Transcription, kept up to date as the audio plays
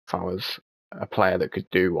if I was a player that could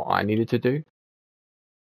do what I needed to do.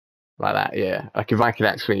 Like that, yeah. Like if I could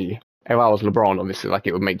actually, if I was LeBron, obviously, like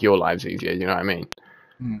it would make your lives easier. You know what I mean?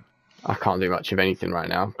 Mm. I can't do much of anything right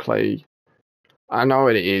now. Clay, I know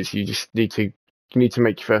what it is. You just need to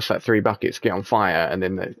make your first like 3 buckets, get on fire, and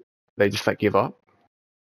then they just like give up.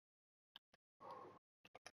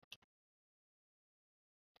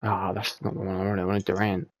 Ah, that's not the one I wanted. I wanted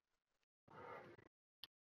Durant.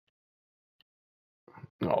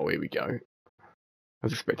 Oh, here we go. I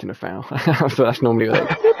was expecting a foul. So that's normally what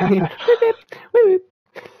they.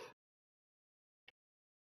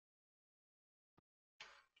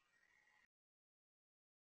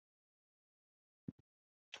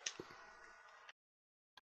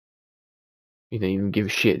 He didn't even give a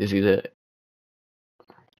shit, does he? That.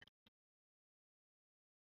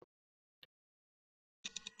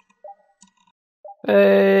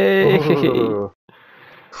 Hey! Ooh.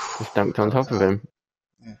 Just dunked on top of him.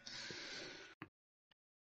 Yeah.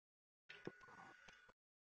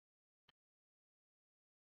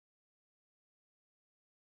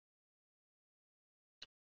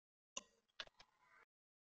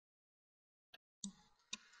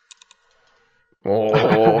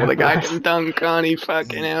 Oh, the guy can dunk, can't he?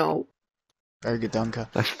 Fucking hell. Very good dunker.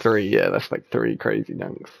 That's 3, yeah, that's like 3 crazy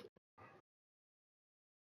dunks.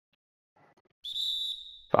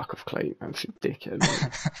 Fuck off, Clay. That's a dickhead.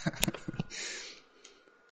 That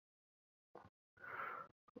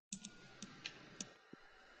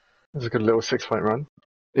was a good little 6-point run.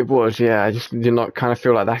 It was, yeah. I just did not kind of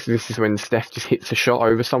feel like this is when Steph just hits a shot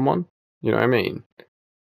over someone. You know what I mean?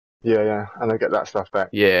 Yeah, and they get that stuff back.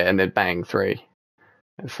 Yeah, and then bang, 3.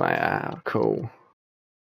 It's like, cool.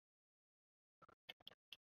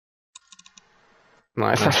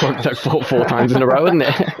 Nice. That's like 4 times in a row, isn't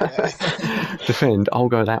it? Defend. I'll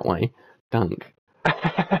go that way. Dunk.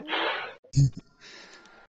 I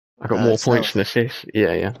got more points than assists.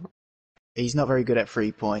 Yeah. He's not very good at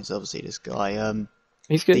 3 points, obviously, this guy.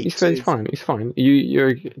 He's good. He's fine. He's fine.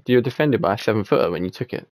 You're defended by a 7-footer when you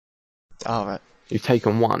took it. Oh, right. You've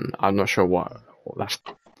taken 1. I'm not sure what.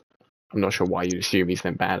 I'm not sure why you'd assume he's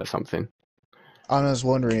then bad or something. I was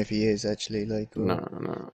wondering if he is actually like.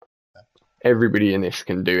 No. Everybody in this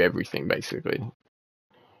can do everything basically.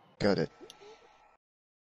 Got it.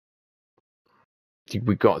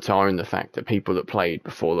 We got to own the fact that people that played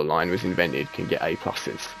before the line was invented can get A+.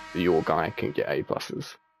 Your guy can get A+.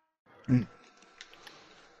 Mm.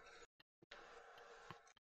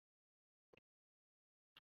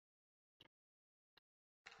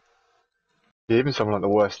 Even someone like the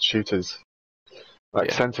worst shooters,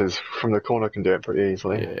 like centers from the corner, can do it pretty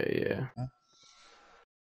easily. Yeah.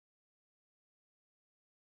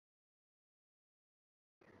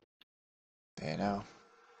 You know.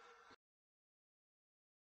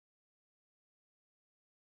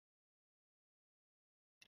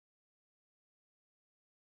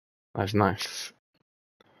 That's nice.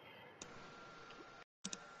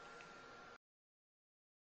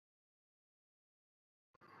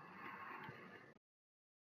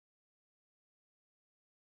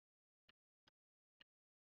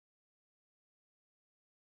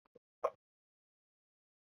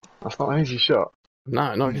 That's not an easy shot.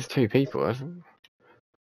 No, not if it's 2 people. It's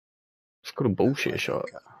called a bullshit shot.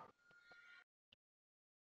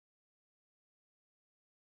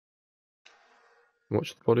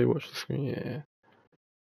 Watch the body, watch the screen, yeah.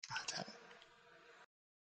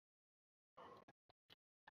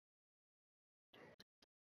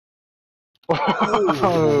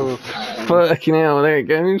 Oh, fucking hell, there it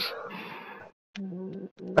goes.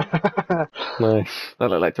 Nice.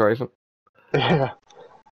 That looked like DeRozan. Yeah.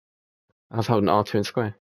 I was holding R2 in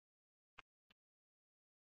square.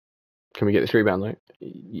 Can we get this rebound though?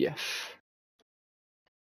 Yes.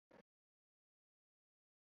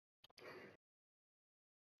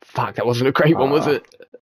 Fuck, that wasn't a great one, was it?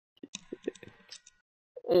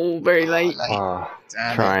 Oh, very late.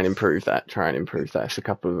 Try and improve that. It's a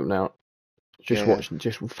couple of them now. Just watch,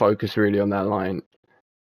 just focus really on that line.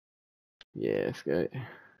 Yeah, let's go.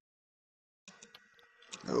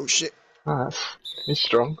 Oh shit. He's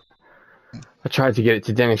strong. I tried to get it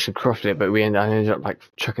to Dennis and crossed it, but I ended up like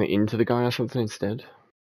chucking it into the guy or something instead.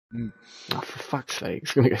 Mm. Oh, for fuck's sake,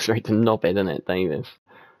 it's gonna go straight to knobhead, isn't it, Davis?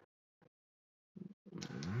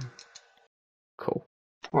 Cool.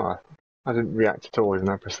 Oh, I didn't react at all even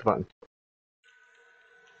though I pressed the button.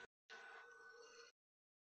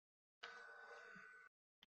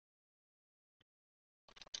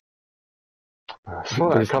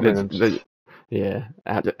 Yeah,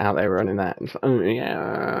 out there running that. It's like, oh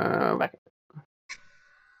yeah, back.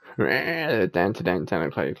 Down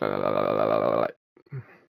and play.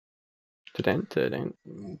 To entered.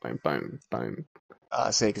 Boom, boom, boom.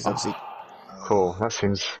 I see, because obviously. Cool. That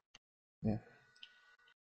seems. Yeah.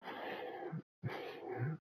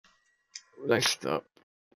 Let's stop.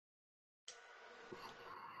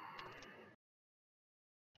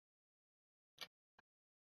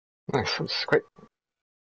 Nice. That's great.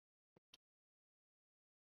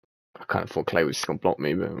 I kind of thought Clay was just gonna block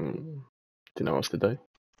me, but didn't know what else to do.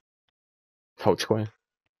 Hold square.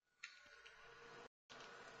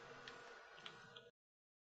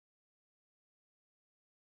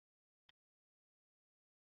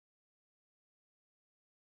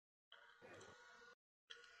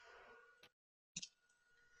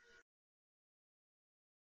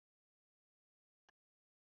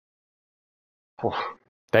 Oh.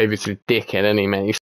 David's a dickhead, isn't he, man? He's